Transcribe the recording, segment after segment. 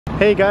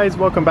Hey guys,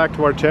 welcome back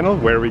to our channel.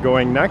 Where are we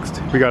going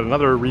next? We got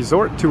another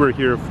resort tour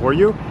here for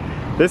you.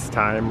 This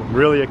time,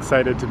 really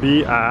excited to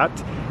be at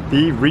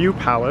the RIU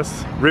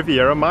Palace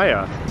Riviera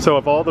Maya. So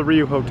of all the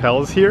RIU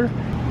hotels here,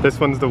 this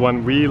one's the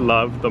one we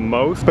love the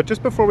most. But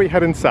just before we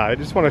head inside, I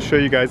just want to show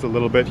you guys a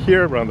little bit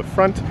here around the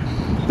front.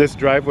 This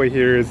driveway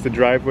here is the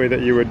driveway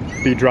that you would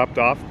be dropped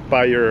off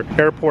by your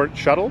airport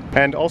shuttle.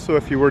 And also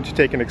if you were to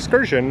take an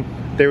excursion,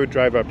 they would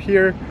drive up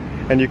here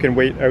and you can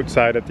wait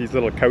outside at these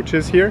little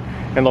couches here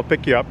and they'll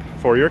pick you up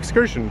for your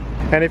excursion.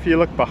 And if you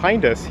look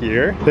behind us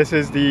here, this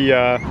is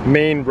the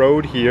main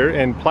road here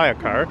in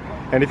Playacar.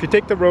 And if you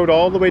take the road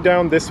all the way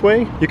down this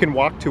way, you can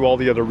walk to all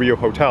the other RIU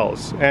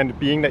hotels. And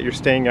being that you're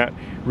staying at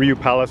RIU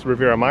Palace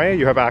Riviera Maya,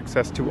 you have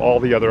access to all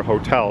the other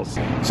hotels.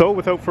 So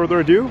without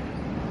further ado,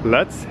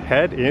 let's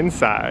head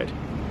inside.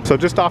 So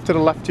just off to the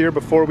left here,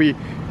 before we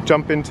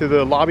jump into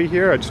the lobby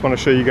here, I just want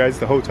to show you guys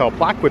the hotel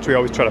plaque, which we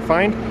always try to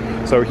find.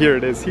 So here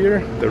it is here,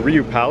 the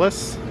RIU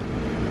Palace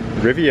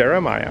Riviera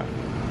Maya.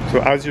 So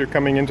as you're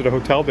coming into the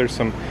hotel, there's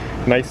some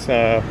nice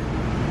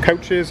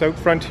couches out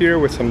front here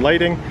with some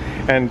lighting,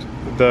 and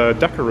the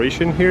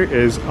decoration here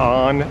is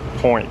on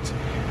point.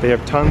 They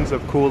have tons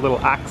of cool little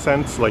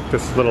accents, like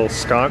this little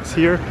sconce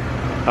here.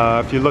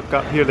 If you look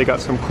up here, they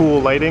got some cool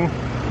lighting.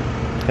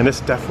 And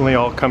this definitely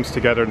all comes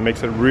together and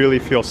makes it really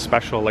feel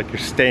special, like you're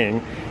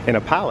staying in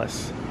a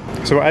palace.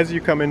 So as you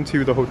come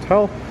into the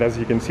hotel, as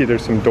you can see,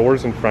 there's some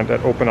doors in front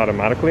that open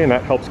automatically, and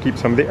that helps keep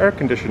some of the air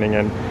conditioning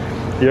in.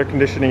 The air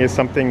conditioning is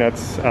something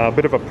that's a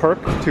bit of a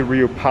perk to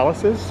RIU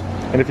Palaces.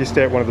 And if you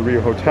stay at one of the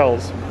RIU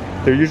hotels,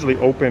 they're usually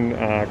open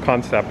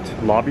concept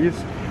lobbies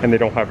and they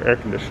don't have air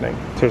conditioning.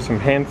 So there's some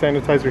hand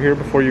sanitizer here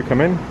before you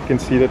come in. You can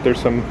see that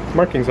there's some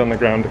markings on the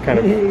ground to kind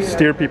of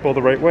steer people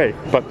the right way.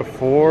 But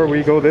before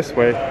we go this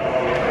way,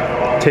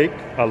 take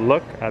a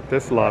look at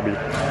this lobby.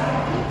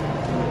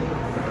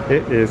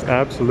 It is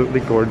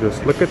absolutely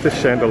gorgeous. Look at the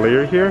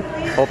chandelier here,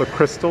 all the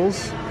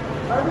crystals,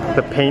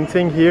 the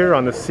painting here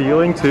on the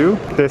ceiling too.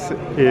 This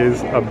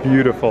is a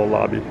beautiful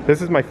lobby.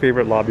 This is my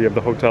favorite lobby of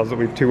the hotels that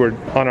we've toured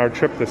on our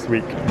trip this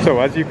week.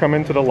 So as you come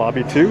into the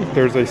lobby too,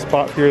 there's a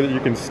spot here that you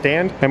can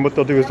stand, and what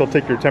they'll do is they'll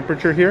take your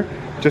temperature here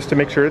just to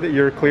make sure that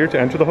you're clear to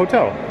enter the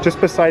hotel. Just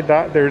beside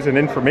that, there's an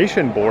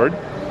information board,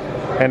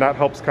 and that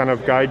helps kind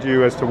of guide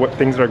you as to what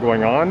things are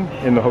going on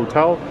in the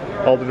hotel,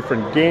 all the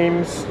different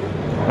games,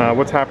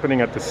 what's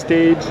happening at the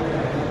stage,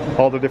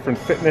 all the different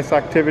fitness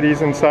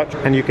activities and such.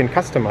 And you can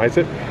customize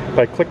it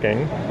by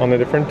clicking on the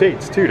different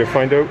dates too to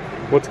find out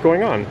what's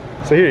going on.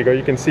 So here you go,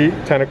 you can see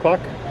 10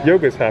 o'clock,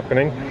 yoga's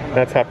happening.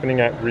 That's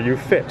happening at RIU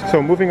Fit.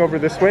 So moving over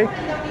this way,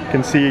 you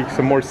can see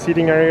some more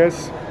seating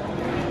areas.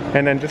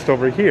 And then just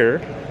over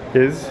here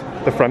is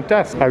the front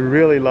desk. I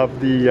really love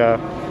the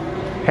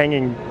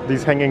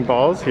these hanging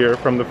balls here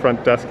from the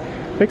front desk.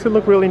 Makes it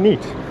look really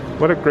neat.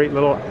 What a great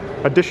little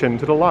addition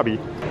to the lobby.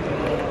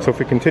 So if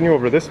we continue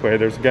over this way,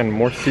 there's again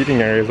more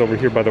seating areas over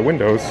here by the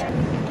windows.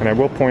 And I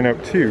will point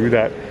out too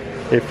that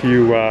if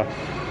you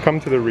come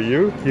to the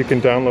RIU, you can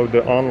download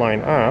the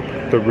online app,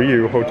 the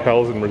RIU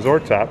Hotels and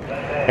Resorts app,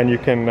 and you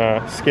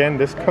can scan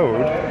this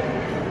code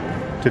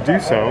to do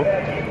so.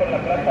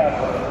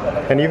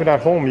 And even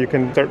at home, you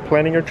can start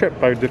planning your trip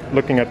by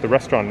looking at the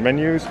restaurant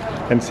menus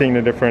and seeing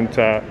the different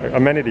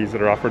amenities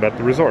that are offered at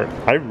the resort.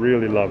 I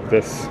really love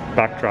this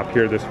backdrop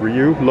here, this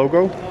RIU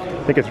logo.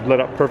 I think it's lit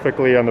up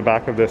perfectly on the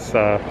back of this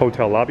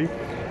hotel lobby.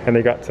 And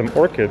they got some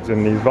orchids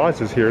in these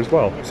vases here as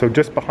well. So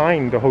just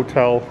behind the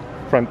hotel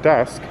front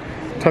desk,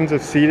 tons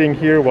of seating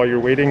here while you're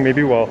waiting,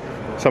 maybe while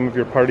some of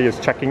your party is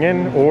checking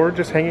in or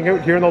just hanging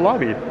out here in the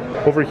lobby.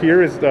 Over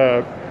here is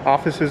the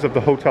offices of the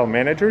hotel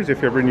managers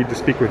if you ever need to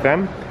speak with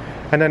them.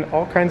 And then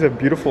all kinds of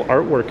beautiful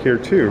artwork here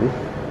too,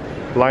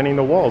 lining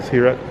the walls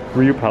here at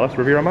RIU Palace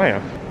Riviera Maya.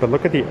 But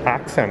look at the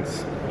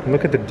accents, and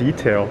look at the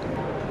detail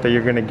that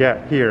you're gonna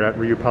get here at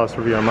RIU Palace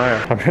Riviera Maya.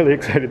 I'm really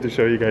excited to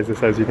show you guys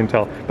this, as you can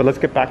tell. But let's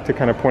get back to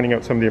kind of pointing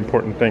out some of the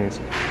important things.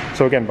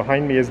 So again,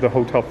 behind me is the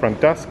hotel front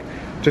desk.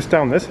 Just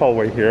down this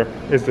hallway here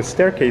is the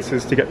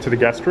staircases to get to the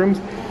guest rooms,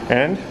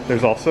 and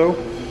there's also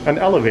an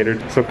elevator.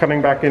 So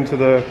coming back into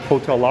the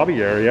hotel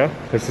lobby area,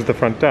 this is the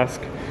front desk.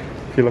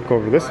 If you look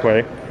over this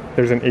way,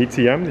 there's an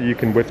ATM that you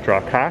can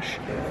withdraw cash.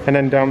 And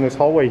then down this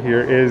hallway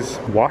here is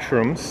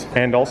washrooms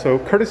and also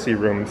courtesy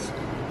rooms.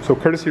 So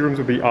courtesy rooms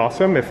would be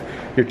awesome if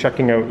you're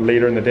checking out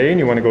later in the day and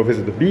you want to go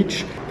visit the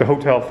beach. The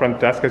hotel front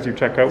desk as you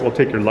check out will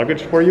take your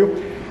luggage for you,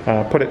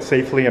 put it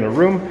safely in a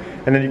room,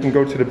 and then you can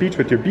go to the beach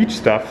with your beach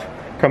stuff,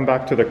 come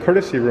back to the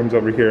courtesy rooms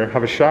over here,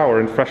 have a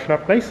shower and freshen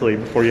up nicely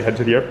before you head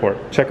to the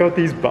airport. Check out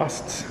these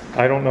busts.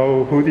 I don't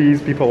know who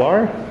these people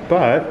are,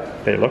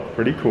 but they look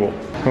pretty cool.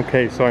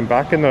 Okay, so I'm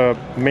back in the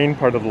main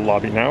part of the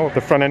lobby now.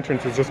 The front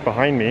entrance is just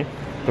behind me.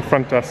 The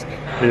front desk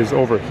is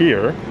over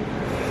here.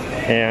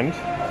 And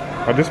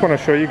I just want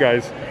to show you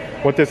guys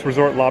what this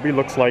resort lobby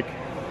looks like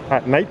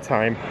at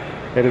nighttime.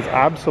 It is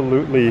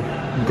absolutely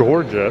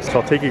gorgeous. So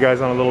I'll take you guys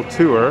on a little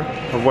tour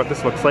of what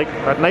this looks like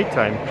at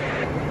nighttime.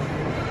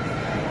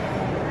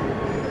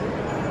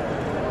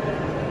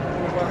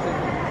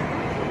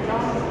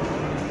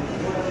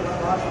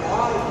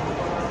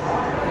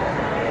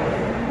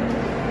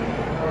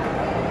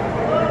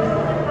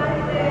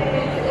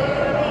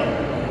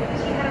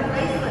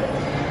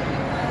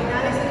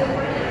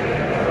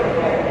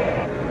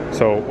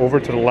 So over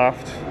to the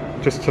left,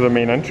 just to the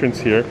main entrance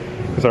here,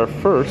 is our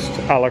first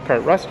a la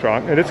carte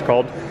restaurant, and it's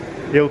called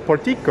Il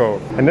Portico.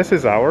 And this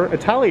is our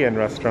Italian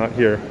restaurant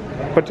here.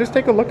 But just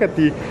take a look at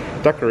the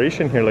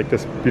decoration here, like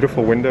this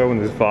beautiful window and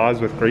this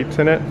vase with grapes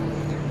in it.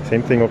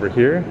 Same thing over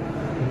here.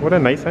 What a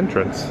nice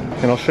entrance.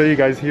 And I'll show you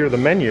guys here the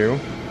menu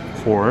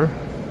for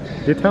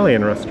the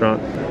Italian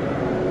restaurant.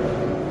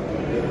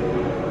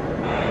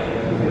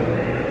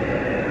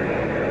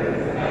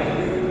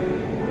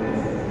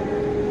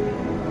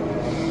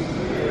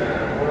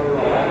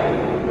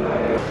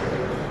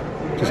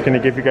 Just gonna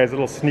give you guys a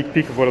little sneak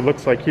peek of what it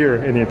looks like here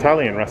in the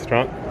Italian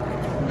restaurant.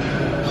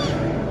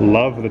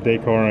 Love the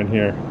decor in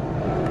here.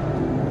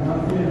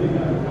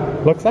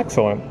 Looks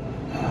excellent.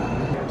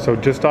 So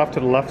just off to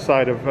the left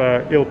side of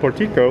Il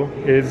Portico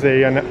is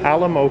an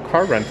Alamo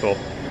car rental.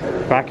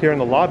 Back here in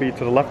the lobby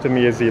to the left of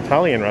me is the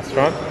Italian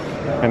restaurant.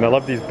 And I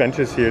love these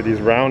benches here, these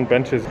round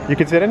benches. You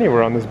can sit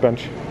anywhere on this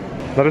bench.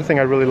 Another thing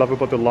I really love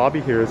about the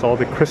lobby here is all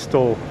the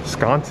crystal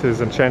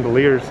sconces and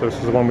chandeliers. So this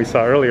is the one we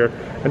saw earlier.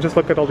 And just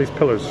look at all these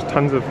pillars.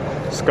 Tons of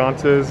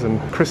sconces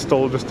and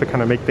crystal just to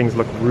kind of make things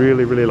look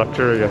really, really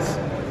luxurious.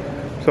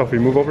 So if we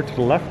move over to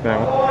the left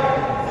now,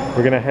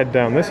 we're gonna head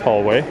down this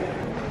hallway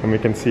and we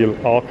can see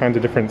all kinds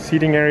of different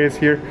seating areas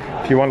here.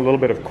 If you want a little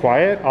bit of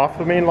quiet off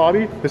the main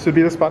lobby, this would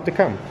be the spot to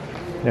come.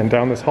 And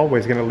down this hallway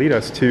is gonna lead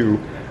us to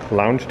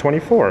Lounge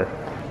 24.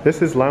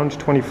 This is Lounge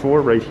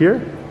 24 right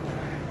here.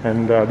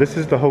 And this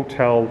is the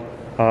hotel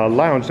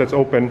lounge that's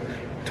open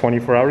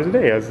 24 hours a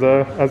day, as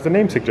the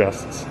name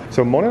suggests.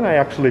 So Mona and I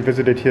actually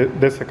visited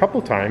this a couple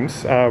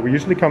times. We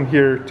usually come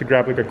here to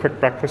grab like a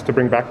quick breakfast to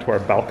bring back to our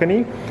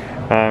balcony.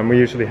 We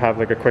usually have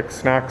like a quick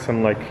snack,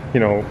 some like, you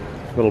know,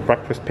 little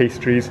breakfast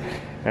pastries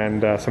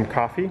and some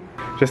coffee.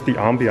 Just the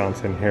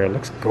ambiance in here, it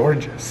looks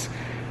gorgeous.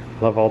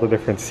 Love all the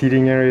different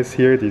seating areas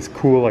here, these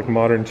cool like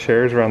modern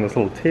chairs around this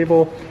little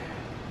table.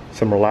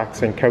 Some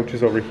relaxing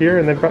couches over here,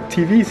 and they've got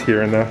TVs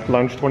here in the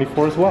Lounge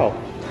 24 as well.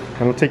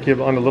 And we'll take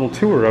you on a little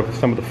tour of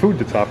some of the food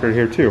that's offered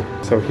here too.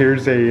 So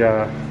here's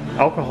a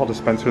alcohol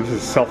dispenser. This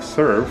is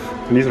self-serve,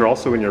 and these are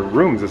also in your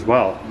rooms as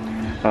well,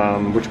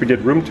 which we did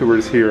room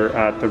tours here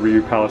at the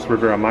RIU Palace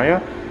Riviera Maya,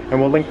 and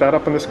we'll link that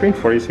up on the screen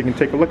for you so you can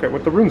take a look at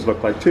what the rooms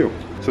look like too.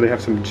 So they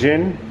have some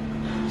gin,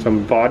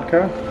 some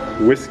vodka,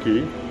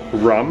 whiskey,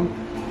 rum,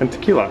 and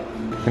tequila.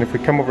 And if we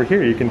come over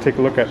here, you can take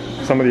a look at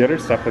some of the other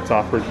stuff that's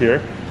offered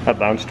here at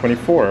Lounge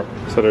 24.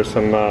 So there's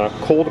some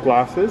cold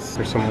glasses,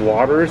 there's some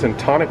waters and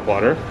tonic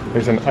water,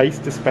 there's an ice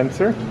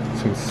dispenser,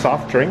 some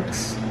soft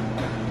drinks,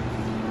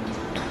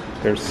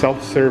 there's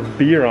self-serve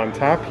beer on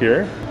tap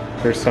here,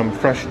 there's some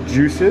fresh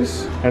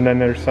juices, and then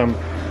there's some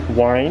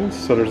wines.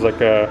 So there's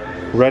like a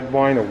red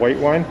wine, a white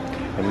wine,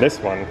 and this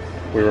one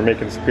we were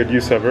making some good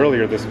use of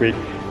earlier this week.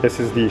 This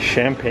is the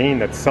champagne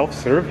that's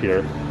self-serve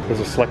here. There's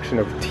a selection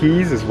of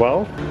teas as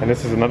well, and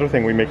this is another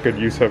thing we make good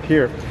use of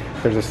here.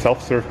 There's a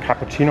self-serve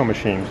cappuccino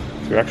machine.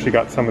 So we actually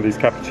got some of these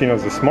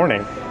cappuccinos this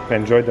morning and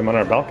enjoyed them on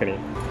our balcony.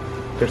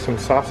 There's some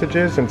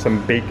sausages and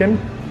some bacon,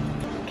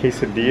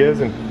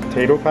 quesadillas and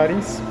potato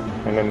patties,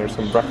 and then there's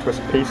some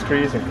breakfast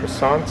pastries and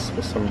croissants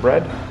with some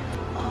bread,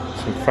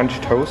 some French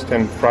toast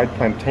and fried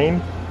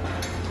plantain,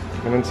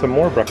 and then some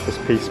more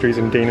breakfast pastries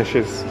and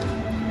danishes.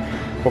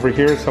 Over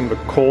here is some of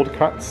the cold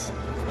cuts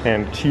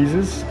and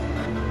cheeses.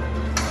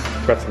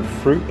 We've got some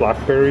fruit,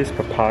 blackberries,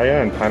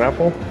 papaya, and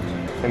pineapple.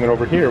 And then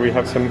over here we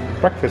have some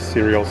breakfast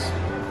cereals.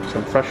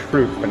 Some fresh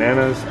fruit,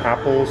 bananas,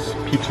 apples,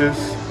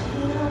 peaches.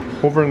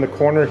 Over in the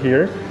corner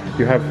here,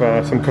 you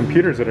have some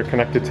computers that are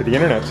connected to the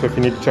internet. So if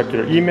you need to check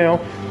your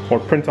email or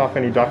print off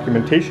any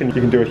documentation, you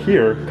can do it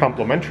here,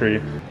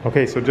 complimentary.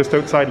 Okay, so just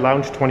outside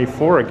Lounge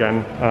 24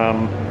 again,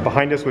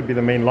 behind us would be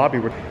the main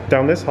lobby.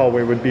 Down this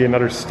hallway would be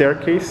another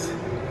staircase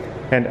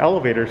and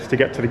elevators to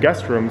get to the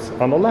guest rooms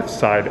on the left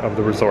side of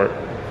the resort.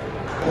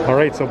 All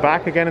right, so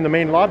back again in the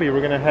main lobby,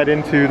 we're gonna head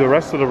into the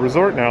rest of the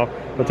resort now.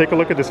 We'll take a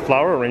look at this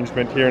flower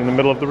arrangement here in the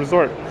middle of the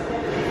resort.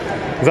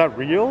 Is that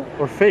real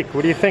or fake?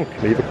 What do you think?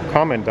 Leave a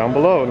comment down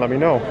below and let me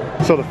know.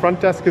 So the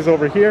front desk is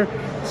over here.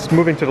 Just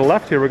moving to the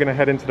left here, we're gonna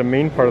head into the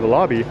main part of the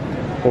lobby.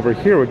 Over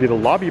here would be the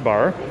lobby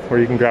bar,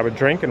 where you can grab a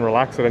drink and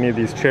relax at any of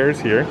these chairs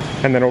here.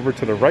 And then over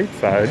to the right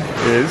side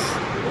is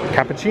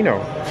cappuccino.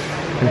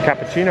 And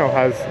cappuccino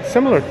has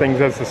similar things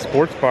as the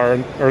sports bar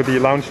or the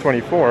Lounge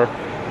 24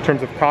 in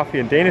terms of coffee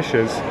and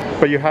danishes,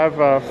 but you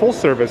have full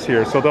service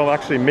here, so they'll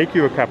actually make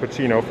you a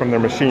cappuccino from their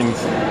machines,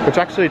 which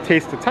actually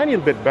tastes a tiny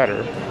bit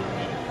better.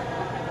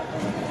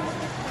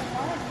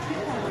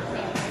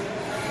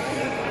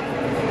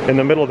 In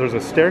the middle there's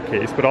a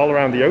staircase, but all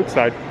around the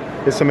outside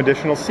is some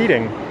additional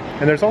seating.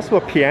 And there's also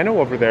a piano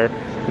over there,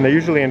 and they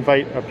usually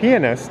invite a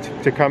pianist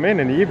to come in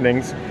the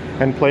evenings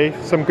and play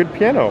some good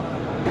piano.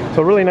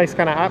 So really nice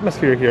kind of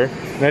atmosphere here.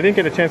 And I didn't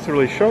get a chance to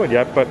really show it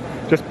yet, but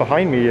just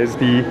behind me is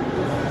the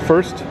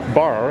first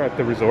bar at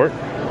the resort.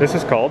 This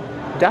is called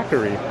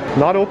Daiquiri.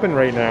 Not open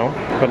right now,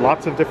 but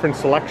lots of different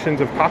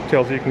selections of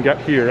cocktails you can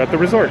get here at the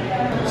resort.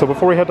 So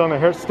before we head down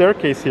the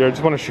staircase here, I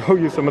just want to show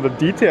you some of the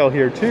detail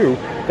here too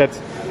that's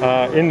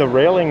in the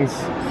railings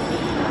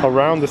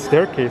around the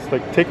staircase.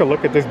 Like, take a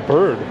look at this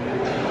bird.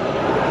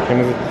 And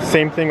the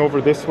same thing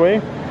over this way.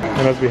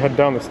 And as we head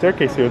down the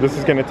staircase here, this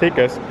is going to take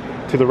us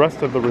to the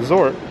rest of the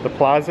resort, the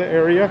plaza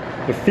area,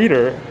 the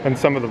theater, and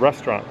some of the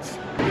restaurants.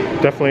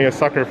 Definitely a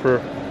sucker for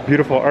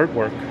beautiful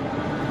artwork.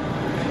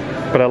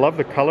 But I love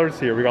the colors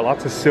here. We got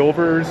lots of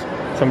silvers,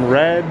 some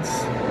reds,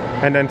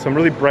 and then some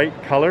really bright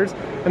colors.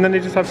 And then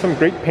they just have some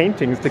great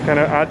paintings to kind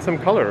of add some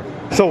color.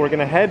 So we're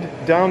gonna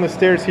head down the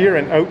stairs here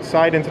and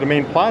outside into the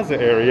main plaza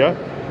area,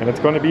 and it's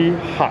gonna be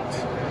hot.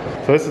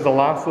 So this is the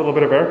last little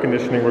bit of air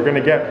conditioning we're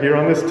gonna get here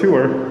on this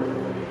tour.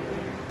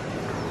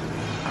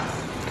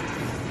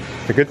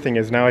 The good thing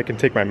is now I can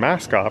take my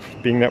mask off,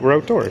 being that we're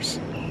outdoors.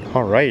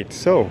 All right,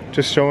 so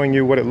just showing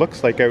you what it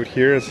looks like out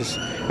here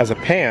as a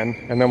pan,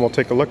 and then we'll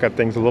take a look at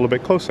things a little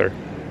bit closer.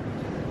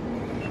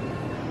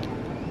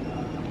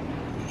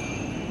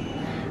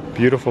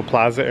 Beautiful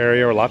plaza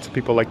area where lots of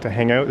people like to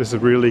hang out. This is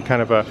really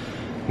kind of a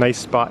nice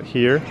spot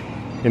here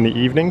in the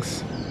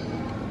evenings.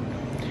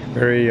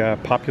 Very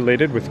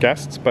populated with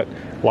guests, but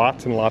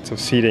lots and lots of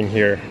seating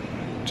here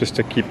just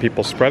to keep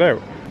people spread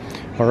out.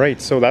 All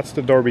right, so that's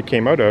the door we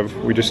came out of.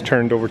 We just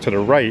turned over to the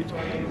right,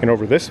 and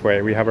over this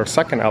way we have our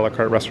second a la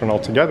carte restaurant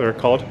altogether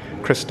called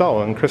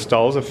Cristal, and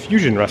Cristal is a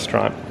fusion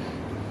restaurant.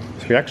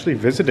 So we actually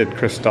visited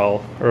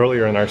Cristal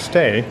earlier in our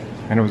stay,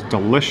 and it was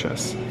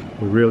delicious.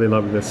 We really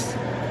love this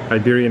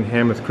Iberian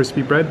ham with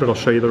crispy bread, but I'll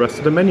show you the rest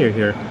of the menu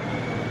here.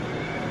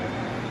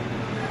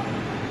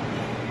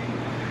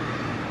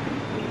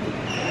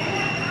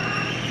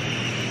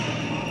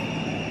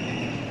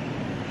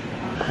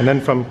 And then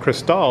from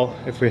Cristal,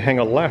 if we hang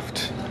a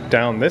left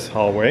down this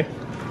hallway,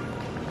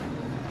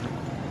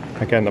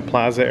 again the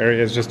plaza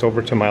area is just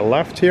over to my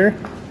left here.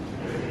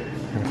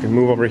 And if we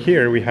move over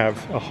here, we have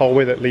a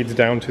hallway that leads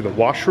down to the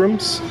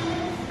washrooms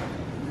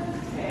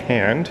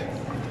and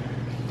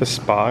the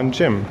spa and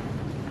gym.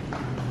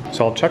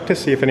 So I'll check to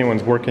see if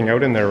anyone's working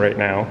out in there right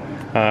now.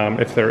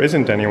 If there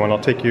isn't anyone,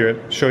 I'll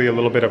show you a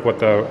little bit of what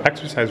the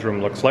exercise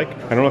room looks like.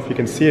 I don't know if you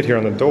can see it here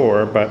on the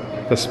door,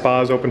 but the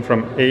spa is open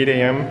from 8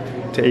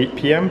 a.m. to 8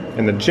 p.m.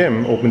 and the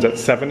gym opens at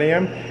 7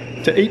 a.m.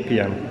 to 8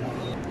 p.m.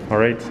 All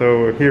right,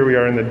 so here we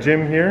are in the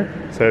gym here.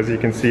 So as you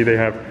can see, they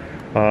have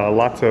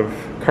lots of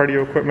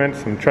cardio equipment,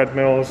 some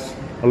treadmills,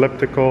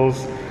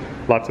 ellipticals,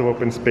 lots of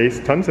open space,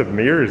 tons of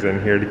mirrors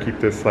in here to keep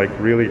this like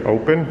really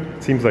open.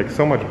 It seems like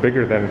so much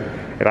bigger than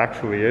it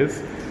actually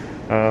is.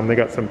 They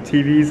got some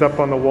TVs up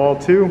on the wall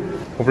too.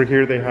 Over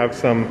here they have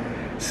some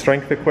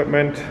strength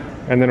equipment,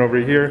 and then over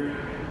here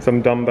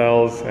some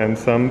dumbbells and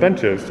some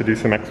benches to do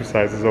some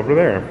exercises over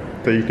there.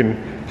 So you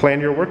can plan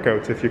your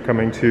workouts if you're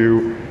coming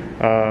to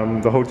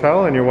the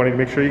hotel and you're wanting to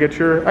make sure you get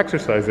your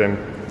exercise in.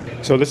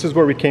 So this is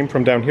where we came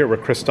from down here, where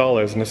Cristal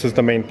is, and this is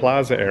the main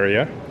plaza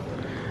area.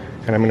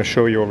 And I'm going to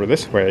show you over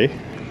this way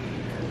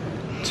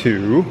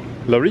to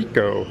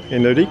RIU.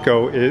 And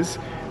RIU is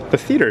the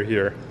theater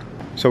here.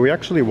 So we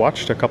actually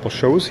watched a couple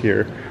shows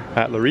here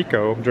at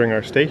RIU during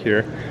our stay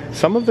here.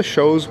 Some of the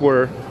shows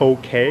were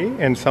okay,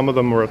 and some of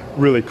them were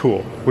really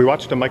cool. We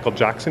watched a Michael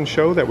Jackson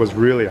show that was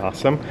really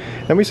awesome.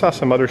 Then we saw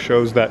some other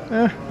shows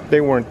that,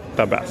 they weren't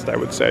the best, I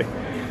would say.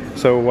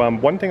 So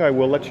one thing I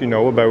will let you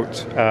know about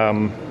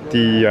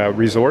the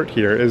resort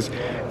here is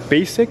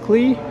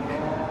basically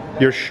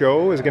your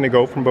show is going to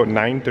go from about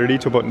 9:30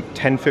 to about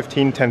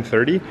 10:15,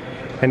 10:30,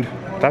 and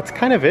that's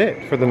kind of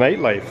it for the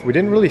nightlife. We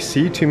didn't really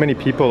see too many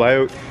people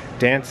out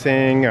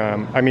dancing.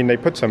 I mean, they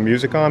put some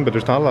music on, but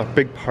there's not a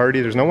big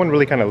party. There's no one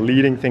really kind of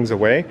leading things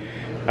away,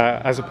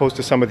 as opposed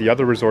to some of the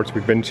other resorts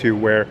we've been to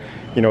where,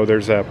 you know,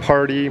 there's a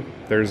party,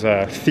 there's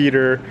a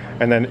theater,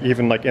 and then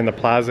even like in the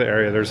plaza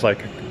area, there's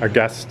like a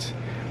guest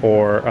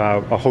or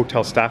a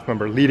hotel staff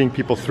member leading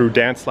people through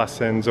dance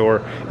lessons,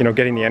 or, you know,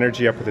 getting the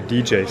energy up with a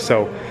DJ.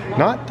 So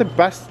not the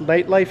best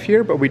nightlife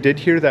here, but we did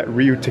hear that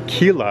RIU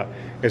Tequila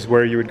is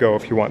where you would go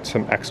if you want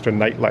some extra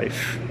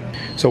nightlife.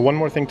 So one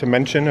more thing to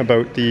mention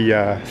about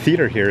the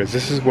theater here is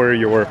this is where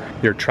your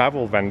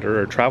travel vendor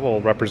or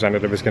travel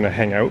representative is going to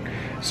hang out.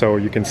 So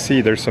you can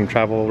see there's some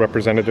travel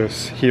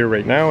representatives here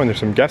right now, and there's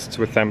some guests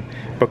with them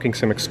booking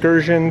some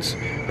excursions,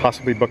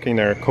 possibly booking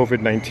their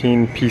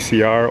COVID-19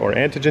 PCR or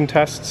antigen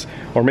tests,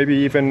 or maybe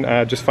even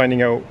just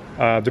finding out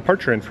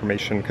departure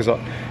information, because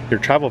your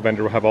travel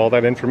vendor will have all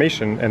that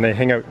information, and they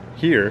hang out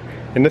here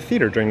in the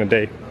theater during the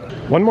day.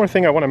 One more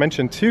thing I want to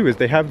mention too is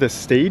they have this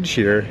stage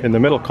here in the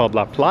middle called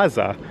La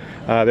Plaza.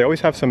 They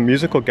always have some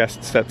musical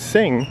guests that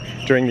sing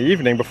during the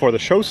evening before the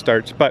show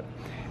starts, but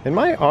in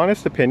my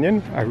honest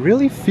opinion, I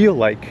really feel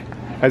like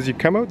as you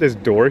come out this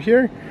door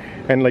here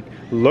and like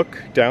look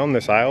down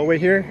this aisleway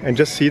here and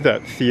just see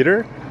that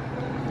theater,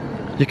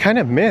 you kind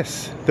of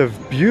miss the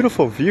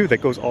beautiful view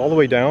that goes all the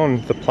way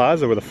down the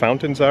plaza where the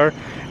fountains are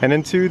and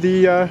into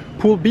the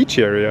pool beach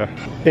area.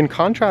 In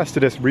contrast to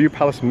this RIU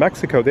Palace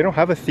Mexico, they don't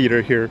have a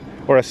theater here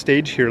or a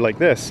stage here like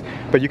this,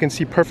 but you can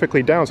see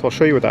perfectly down, so I'll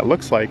show you what that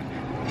looks like.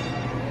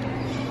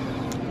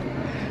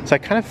 So I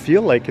kind of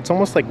feel like it's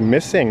almost like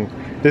missing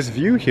this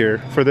view here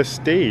for this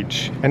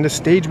stage, and the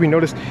stage we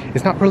noticed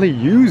is not really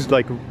used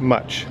like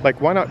much.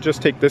 Like, why not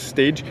just take this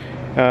stage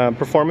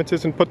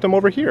performances and put them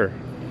over here?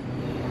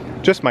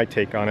 Just my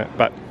take on it,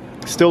 but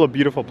still a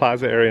beautiful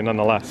plaza area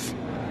nonetheless.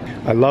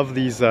 I love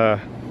these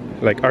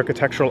like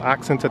architectural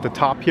accents at the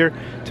top here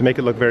to make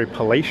it look very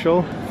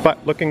palatial.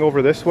 But looking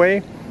over this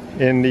way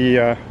in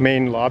the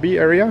main lobby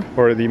area,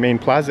 or the main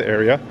plaza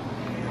area,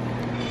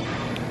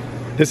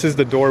 this is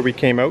the door we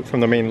came out from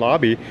the main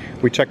lobby.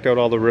 We checked out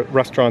all the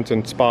restaurants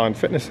and spa and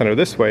fitness center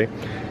this way.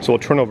 So we'll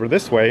turn over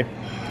this way,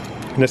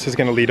 and this is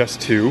going to lead us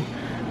to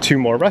 2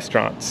 more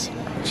restaurants.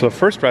 So the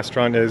first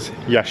restaurant is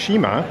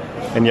Yashima,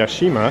 and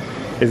Yashima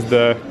is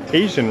the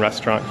Asian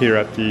restaurant here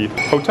at the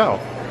hotel.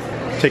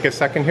 Take a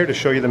second here to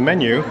show you the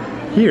menu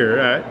here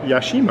at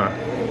Yashima.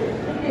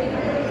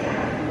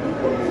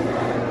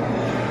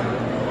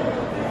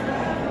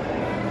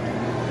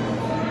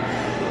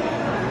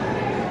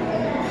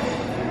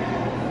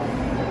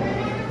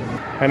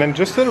 And then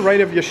just to the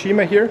right of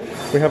Yashima here,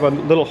 we have a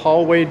little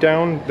hallway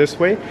down this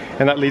way,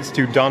 and that leads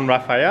to Don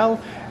Rafael.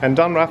 And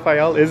Don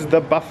Rafael is the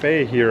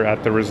buffet here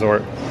at the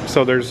resort.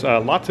 So there's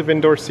lots of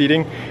indoor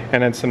seating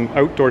and then some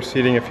outdoor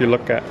seating if you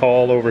look at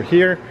all over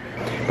here.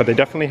 But they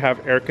definitely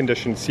have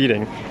air-conditioned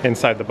seating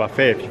inside the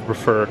buffet if you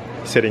prefer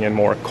sitting in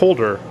more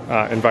colder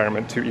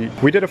environment to eat.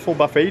 We did a full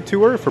buffet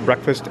tour for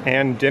breakfast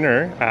and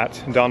dinner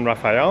at Don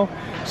Rafael.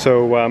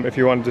 So if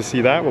you wanted to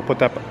see that, we'll put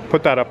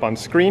that up on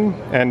screen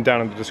and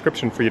down in the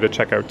description for you to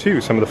check out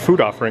too, some of the food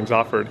offerings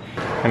offered.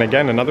 And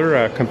again,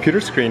 another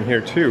computer screen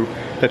here too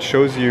that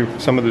shows you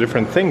some of the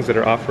different things that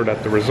are offered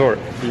at the resort.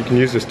 You can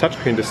use this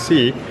touchscreen to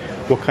see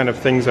what kind of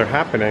things are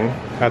happening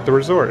at the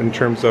resort in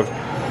terms of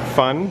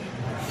fun,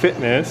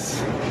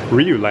 fitness,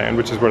 RIU Land,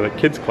 which is where the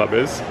kids club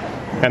is,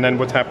 and then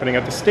what's happening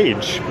at the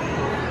stage.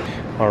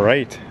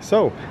 Alright,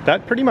 so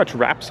that pretty much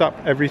wraps up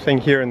everything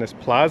here in this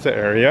plaza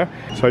area.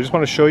 So I just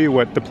want to show you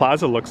what the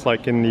plaza looks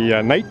like in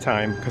the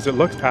nighttime, because it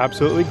looks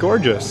absolutely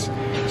gorgeous.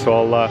 So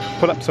I'll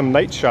put up some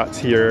night shots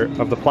here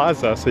of the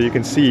plaza so you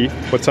can see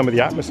what some of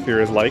the atmosphere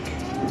is like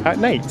at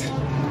night.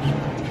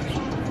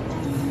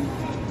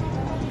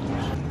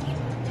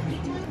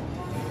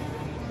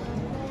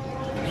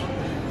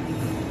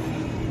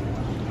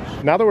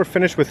 Now that we're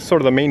finished with sort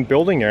of the main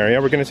building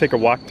area, we're going to take a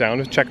walk down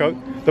to check out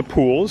the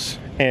pools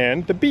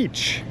and the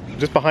beach.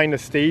 Just behind the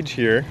stage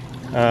here,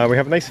 we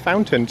have a nice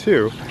fountain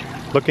too,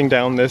 looking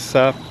down this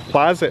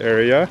plaza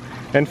area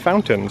and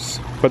fountains.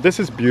 But this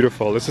is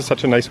beautiful. This is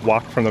such a nice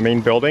walk from the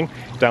main building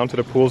down to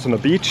the pools and the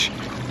beach.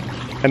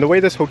 And the way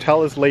this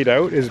hotel is laid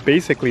out is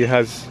basically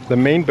has the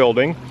main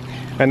building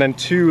and then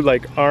 2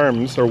 like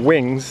arms or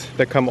wings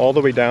that come all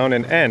the way down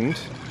and end.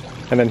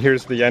 And then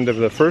here's the end of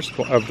the first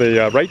of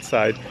the right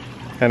side,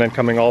 and then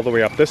coming all the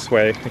way up this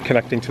way and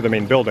connecting to the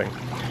main building.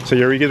 So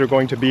you're either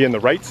going to be in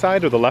the right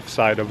side or the left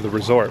side of the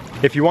resort.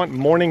 If you want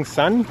morning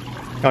sun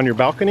on your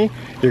balcony,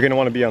 you're going to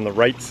want to be on the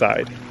right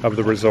side of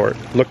the resort,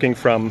 looking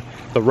from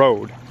the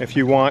road. If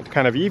you want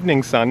kind of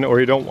evening sun, or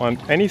you don't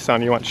want any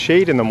sun, you want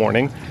shade in the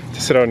morning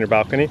to sit out on your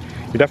balcony,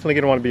 you're definitely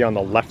going to want to be on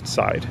the left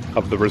side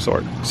of the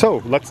resort.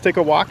 So let's take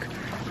a walk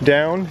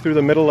down through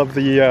the middle of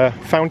the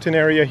fountain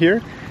area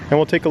here, and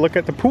we'll take a look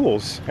at the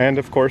pools and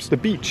of course the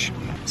beach.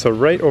 So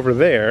right over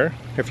there,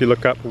 if you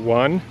look up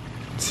 1,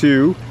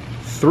 2,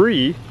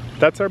 3,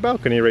 that's our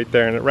balcony right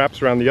there, and it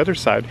wraps around the other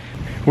side.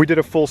 We did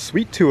a full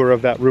suite tour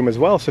of that room as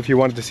well, so if you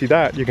wanted to see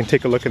that, you can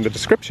take a look in the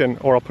description,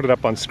 or I'll put it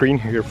up on screen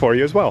here for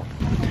you as well.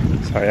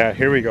 So yeah,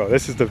 here we go.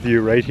 This is the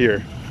view right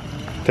here.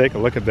 Take a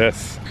look at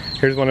this.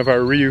 Here's one of our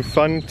RIU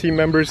Fun team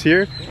members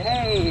here.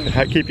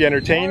 Hey! Keep you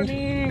entertained.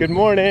 Good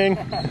morning.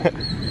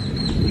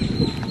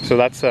 So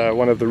that's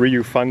one of the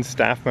RIU Fun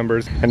staff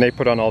members, and they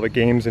put on all the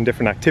games and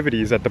different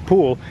activities at the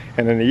pool,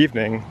 and in the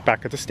evening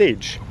back at the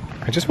stage.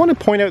 I just want to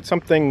point out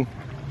something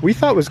we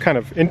thought was kind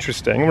of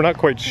interesting. We're not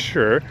quite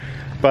sure,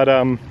 but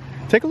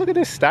take a look at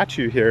this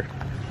statue here.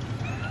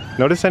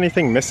 Notice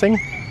anything missing?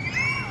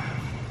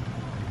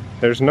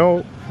 There's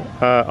no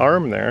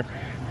arm there,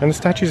 and the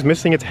statue's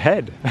missing its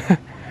head.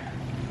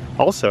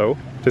 Also,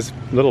 this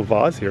little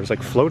vase here is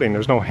like floating.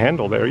 There's no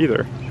handle there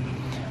either.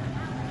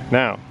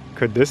 Now,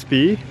 could this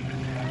be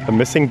a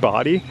missing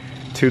body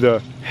to the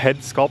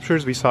head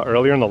sculptures we saw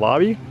earlier in the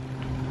lobby?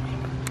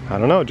 I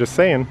don't know, just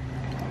saying.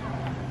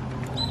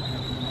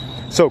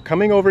 So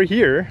coming over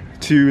here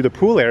to the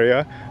pool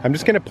area, I'm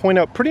just going to point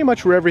out pretty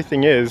much where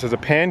everything is as a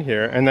pan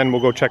here, and then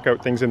we'll go check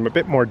out things in a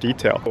bit more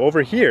detail.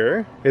 Over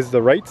here is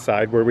the right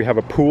side where we have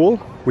a pool,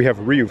 we have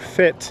RIU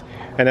Fit,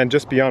 and then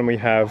just beyond we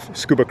have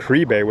Scuba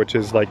Caribe, which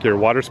is like your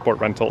water sport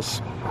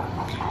rentals.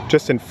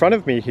 Just in front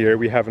of me here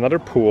we have another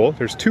pool.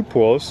 There's 2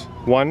 pools,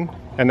 one,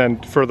 and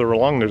then further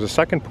along there's a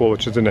second pool,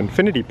 which is an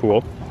infinity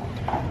pool.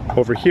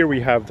 Over here we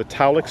have the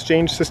towel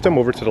exchange system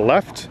over to the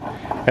left,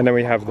 and then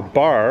we have the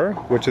bar,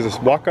 which is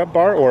a walk-up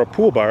bar or a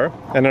pool bar,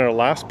 and then our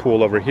last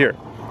pool over here.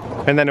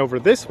 And then over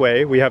this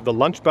way we have the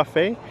lunch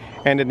buffet,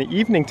 and in the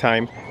evening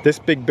time this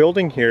big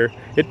building here,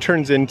 it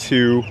turns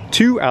into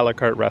 2 a la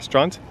carte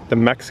restaurants, the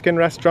Mexican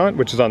restaurant,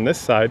 which is on this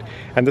side,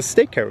 and the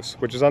steakhouse,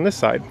 which is on this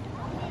side.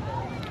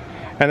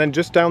 And then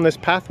just down this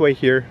pathway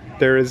here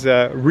there is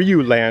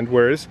RIU Land,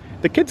 whereas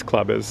the kids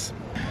club is.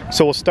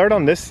 So we'll start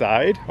on this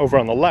side over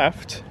on the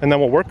left, and then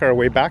we'll work our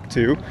way back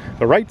to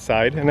the right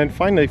side, and then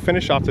finally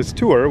finish off this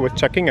tour with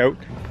checking out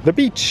the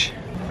beach.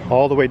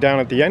 All the way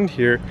down at the end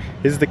here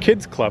is the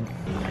kids club.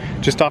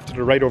 Just off to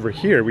the right over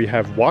here we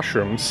have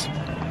washrooms,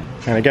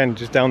 and again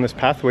just down this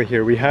pathway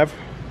here we have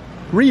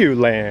RIU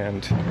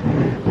Land,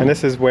 and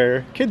this is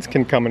where kids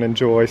can come and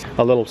enjoy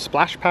a little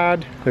splash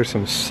pad. There's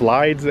some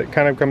slides that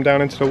kind of come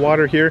down into the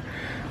water here.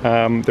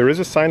 There is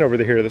a sign over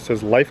here that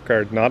says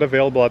lifeguard not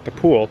available at the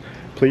pool,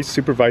 please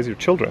supervise your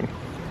children.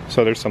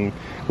 So there's some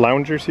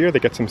loungers here that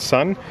get some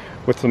sun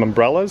with some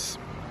umbrellas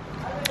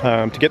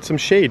to get some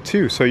shade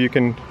too, so you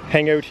can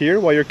hang out here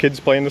while your kids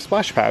play in the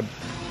splash pad.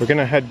 We're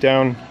gonna head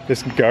down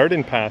this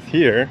garden path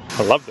here.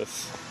 I love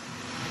this.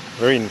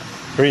 Very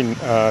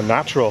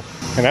natural.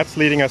 And that's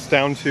leading us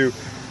down to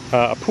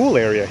a pool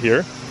area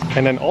here.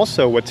 And then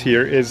also what's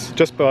here is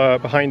just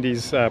behind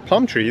these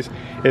palm trees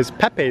is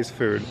Pepe's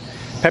Food.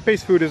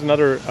 Pepe's Food is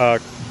another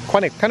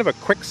kind of a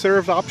quick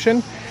serve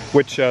option,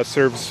 which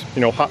serves,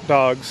 you know, hot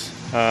dogs,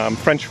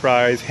 French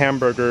fries,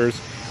 hamburgers,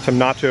 some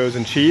nachos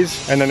and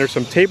cheese. And then there's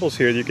some tables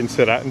here that you can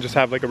sit at and just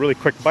have like a really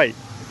quick bite.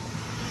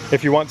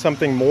 If you want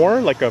something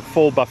more, like a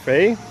full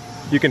buffet,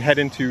 you can head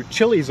into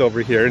Chili's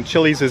over here, and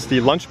Chili's is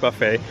the lunch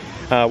buffet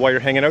while you're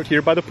hanging out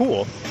here by the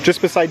pool.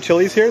 Just beside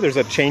Chili's here, there's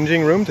a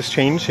changing room to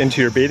change into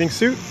your bathing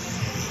suit.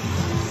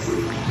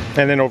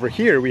 And then over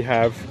here we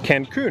have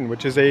Cancun,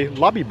 which is a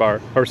lobby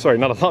bar, or sorry,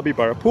 not a lobby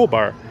bar, a pool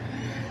bar.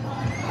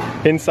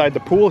 Inside the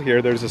pool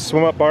here, there's a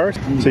swim-up bar, so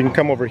you can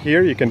come over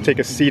here, you can take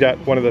a seat at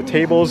one of the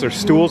tables or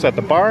stools at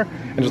the bar,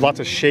 and there's lots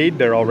of shade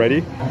there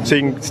already, so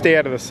you can stay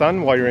out of the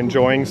sun while you're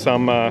enjoying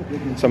some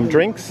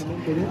drinks.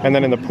 And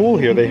then in the pool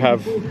here, they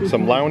have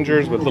some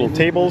loungers with little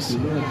tables,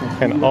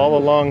 and all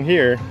along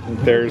here,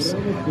 there's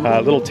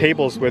little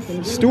tables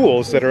with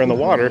stools that are in the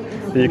water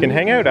that you can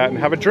hang out at and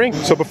have a drink.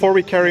 So before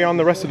we carry on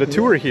the rest of the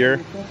tour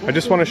here, I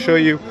just want to show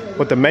you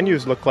what the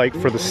menus look like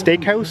for the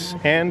steakhouse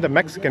and the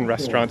Mexican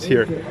restaurants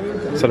here.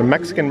 So the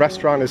Mexican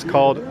restaurant is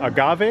called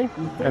Agave,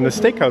 and the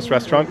steakhouse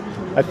restaurant,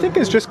 I think,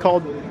 is just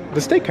called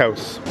the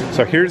Steakhouse.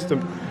 So here's the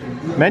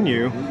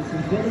menu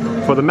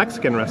for the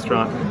Mexican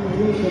restaurant.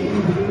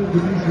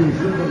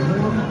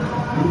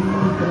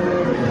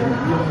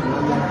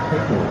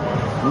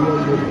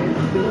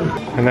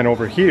 And then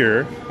over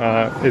here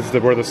is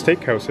where the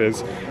steakhouse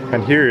is,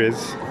 and here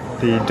is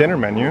the dinner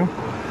menu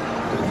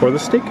for the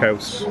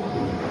steakhouse.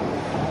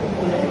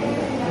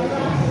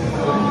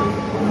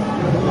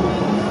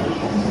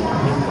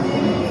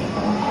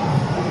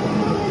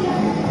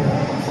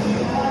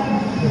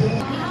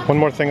 One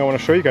more thing I want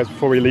to show you guys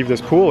before we leave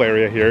this pool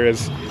area here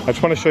is I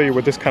just want to show you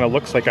what this kind of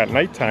looks like at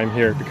nighttime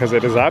here, because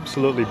it is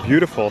absolutely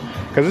beautiful.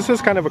 Because this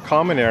is kind of a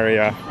common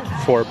area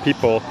for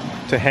people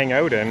to hang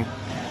out in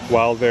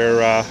while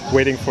they're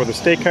waiting for the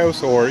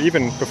steakhouse, or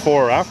even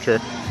before or after,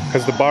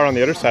 because the bar on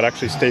the other side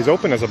actually stays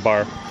open as a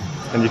bar,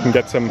 and you can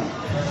get some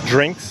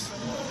drinks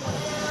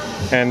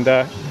and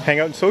hang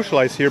out and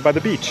socialize here by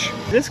the beach.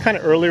 It is kind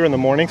of earlier in the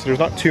morning, so there's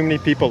not too many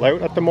people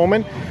out at the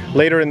moment.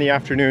 Later in the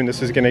afternoon,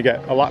 this is going to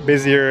get a lot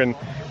busier and,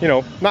 you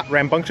know, not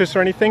rambunctious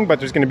or anything, but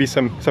there's going to be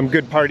some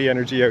good party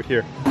energy out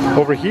here.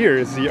 Over here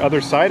is the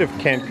other side of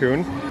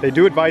Cancun. They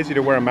do advise you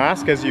to wear a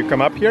mask as you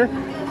come up here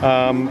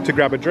to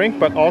grab a drink,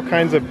 but all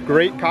kinds of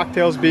great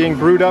cocktails being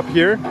brewed up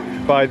here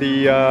by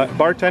the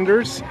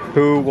bartenders,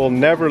 who will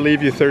never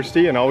leave you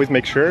thirsty and always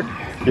make sure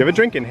you have a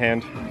drink in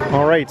hand.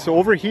 All right, so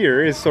over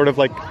here is sort of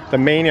like the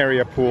main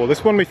area pool.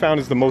 This one we found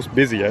is the most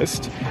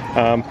busiest.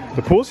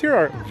 The pools here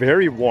are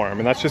very warm,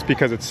 and that's just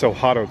because it's so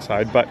hot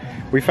outside, but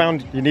we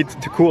found you need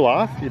to cool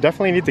off. You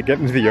definitely need to get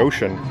into the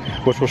ocean,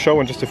 which we'll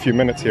show in just a few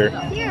minutes here.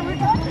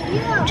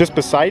 Just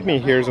beside me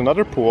here is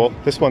another pool.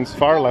 This one's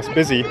far less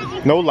busy.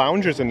 No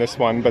loungers in this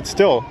one, but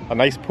still a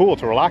nice pool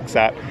to relax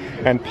at.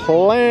 And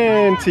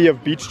plenty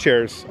of beach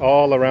chairs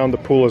all around the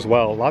pool as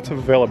well. Lots of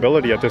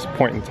availability at this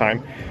point in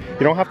time.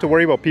 You don't have to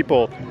worry about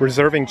people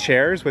reserving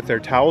chairs with their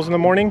towels in the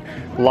morning.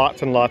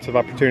 Lots and lots of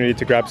opportunity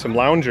to grab some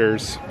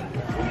loungers,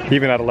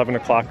 even at 11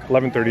 o'clock,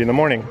 11:30 in the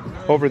morning.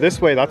 Over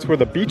this way, that's where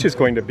the beach is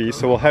going to be,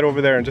 so we'll head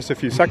over there in just a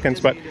few seconds.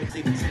 But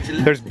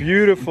there's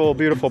beautiful,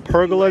 beautiful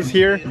pergolas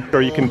here,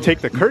 or you can take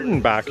the curtain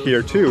back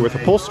here too with a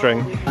pull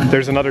string.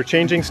 There's another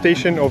changing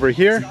station over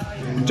here.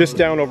 Just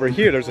down over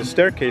here, there's a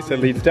staircase that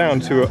leads down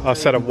to a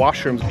set of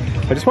washrooms.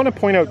 I just want to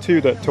point out too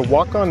that to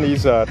walk on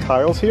these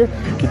tiles here,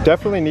 you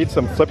definitely need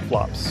some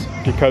flip-flops,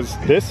 because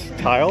this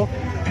tile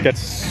gets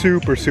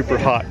super, super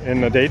hot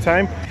in the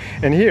daytime.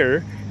 And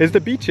here is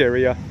the beach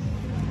area.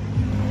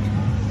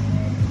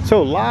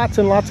 So lots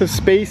and lots of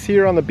space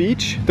here on the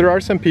beach. There are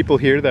some people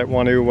here that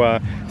want to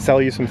sell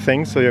you some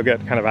things, so you'll get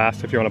kind of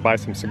asked if you want to buy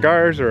some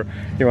cigars, or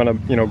you want to,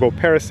 you know, go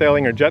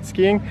parasailing or jet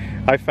skiing.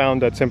 I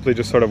found that simply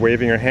just sort of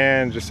waving your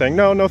hand, just saying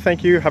no, no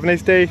thank you, have a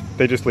nice day,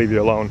 they just leave you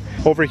alone.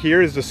 Over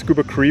here is the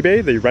Scuba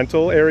Caribe, the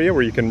rental area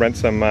where you can rent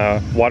some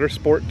water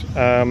sport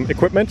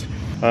equipment.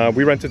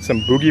 We rented some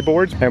boogie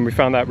boards, and we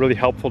found that really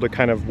helpful to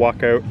kind of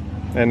walk out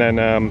and then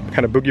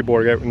kind of boogie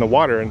board out in the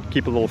water and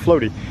keep a little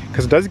floaty,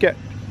 because it does get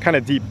kind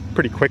of deep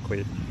pretty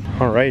quickly.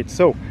 All right,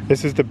 so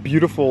this is the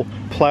beautiful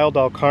Playa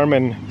del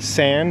Carmen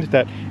sand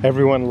that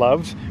everyone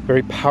loves.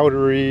 Very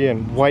powdery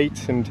and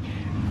white and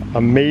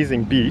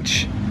amazing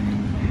beach.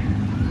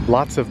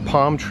 Lots of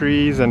palm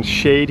trees and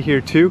shade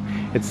here too.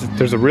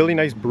 There's a really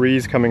nice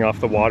breeze coming off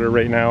the water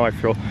right now. I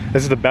feel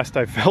this is the best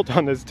I've felt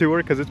on this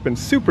tour because it's been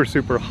super,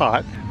 super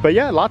hot. But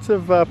yeah, lots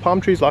of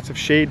palm trees, lots of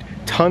shade,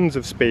 tons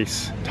of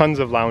space, tons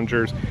of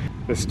loungers.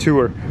 This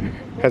tour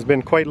has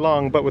been quite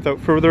long, but without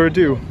further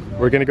ado,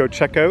 we're gonna go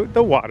check out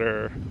the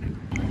water.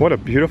 What a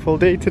beautiful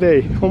day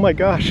today. Oh my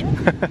gosh.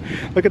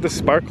 Look at the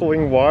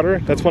sparkling water.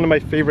 That's one of my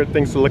favorite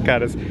things to look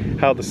at, is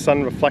how the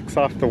sun reflects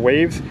off the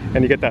waves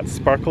and you get that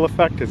sparkle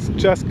effect. It's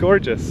just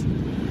gorgeous.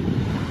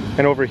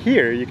 And over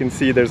here you can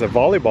see there's a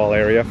volleyball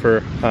area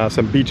for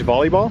some beach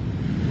volleyball.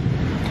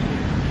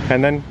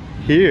 And then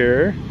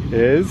here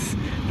is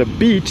the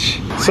beach.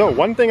 So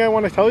one thing I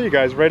want to tell you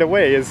guys right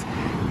away is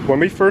when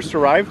we first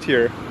arrived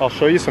here, I'll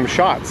show you some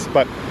shots,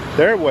 but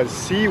there was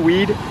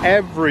seaweed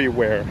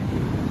everywhere.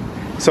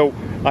 So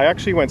I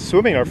actually went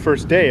swimming our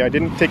first day. I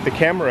didn't take the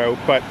camera out,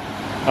 but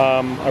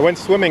I went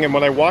swimming, and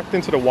when I walked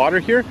into the water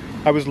here,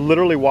 I was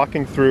literally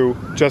walking through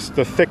just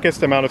the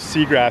thickest amount of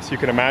seagrass you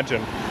can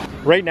imagine.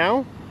 Right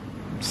now,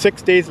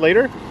 6 days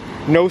later,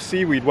 no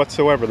seaweed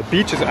whatsoever. The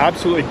beach is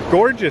absolutely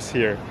gorgeous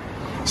here.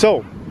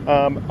 So,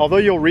 although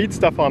you'll read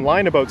stuff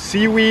online about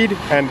seaweed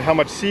and how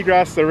much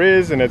seagrass there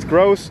is and it's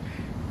gross,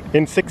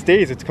 in 6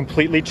 days it's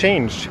completely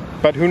changed.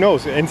 But who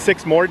knows, in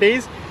 6 more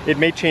days, it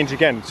may change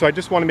again. So I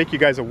just want to make you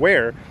guys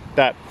aware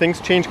that things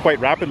change quite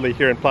rapidly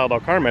here in Playa del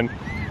Carmen,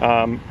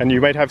 and you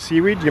might have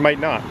seaweed, you might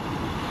not.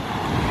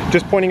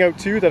 Just pointing out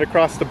too that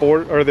across the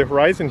board, or the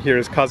horizon here,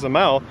 is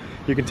Cozumel.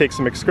 You can take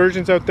some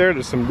excursions out there.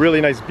 There's some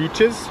really nice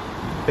beaches.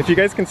 If you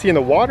guys can see in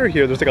the water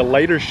here, there's like a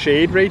lighter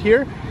shade right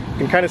here. You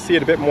can kind of see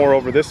it a bit more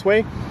over this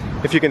way.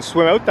 If you can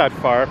swim out that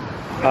far,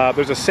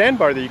 there's a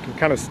sandbar that you can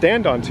kind of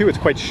stand on too. It's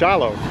quite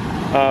shallow.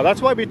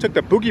 That's why we took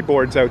the boogie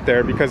boards out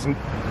there, because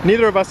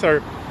neither of us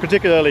are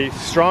particularly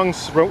strong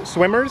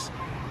swimmers,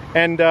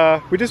 and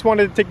we just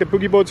wanted to take the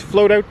boogie boards,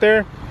 float out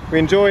there. We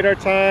enjoyed our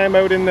time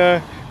out in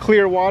the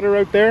clear water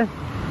out there,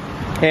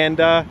 and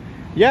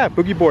yeah,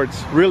 boogie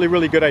boards, really,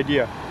 really good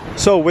idea.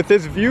 So with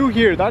this view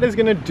here, that is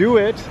gonna do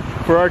it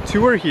for our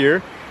tour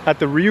here at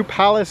the RIU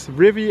Palace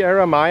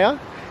Riviera Maya.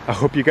 I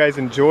hope you guys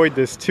enjoyed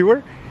this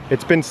tour.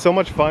 It's been so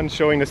much fun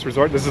showing this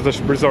resort. This is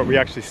the resort we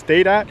actually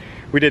stayed at.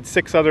 We did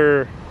 5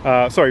 other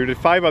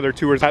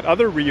tours at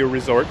other RIU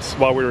resorts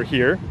while we were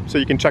here, so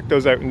you can check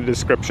those out in the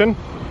description.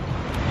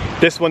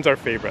 This one's our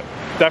favorite.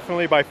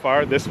 Definitely by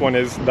far, this one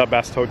is the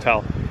best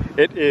hotel.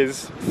 It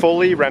is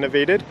fully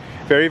renovated,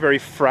 very, very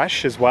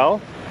fresh as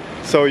well.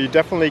 So you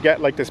definitely get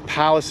like this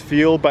palace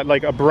feel, but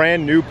like a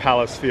brand new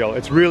palace feel.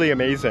 It's really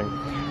amazing.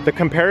 The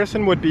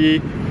comparison would be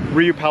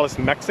RIU Palace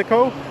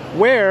Mexico,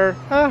 where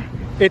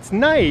it's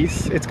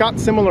nice, it's got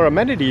similar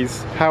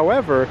amenities,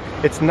 however,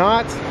 it's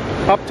not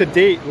up to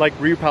date like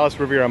RIU Palace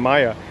Riviera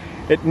Maya.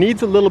 It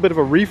needs a little bit of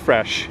a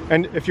refresh,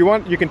 and if you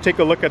want, you can take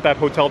a look at that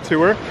hotel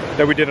tour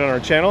that we did on our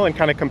channel and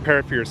kind of compare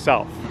it for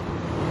yourself.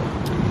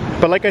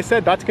 But like I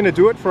said, that's gonna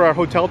do it for our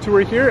hotel tour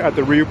here at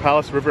the RIU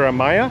Palace Riviera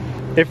Maya.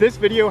 If this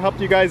video helped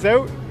you guys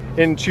out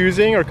in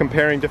choosing or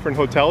comparing different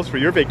hotels for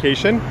your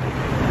vacation,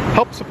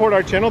 help support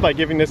our channel by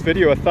giving this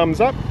video a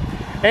thumbs up,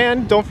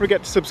 and don't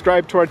forget to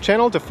subscribe to our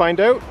channel to find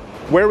out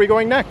where are we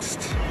going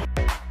next.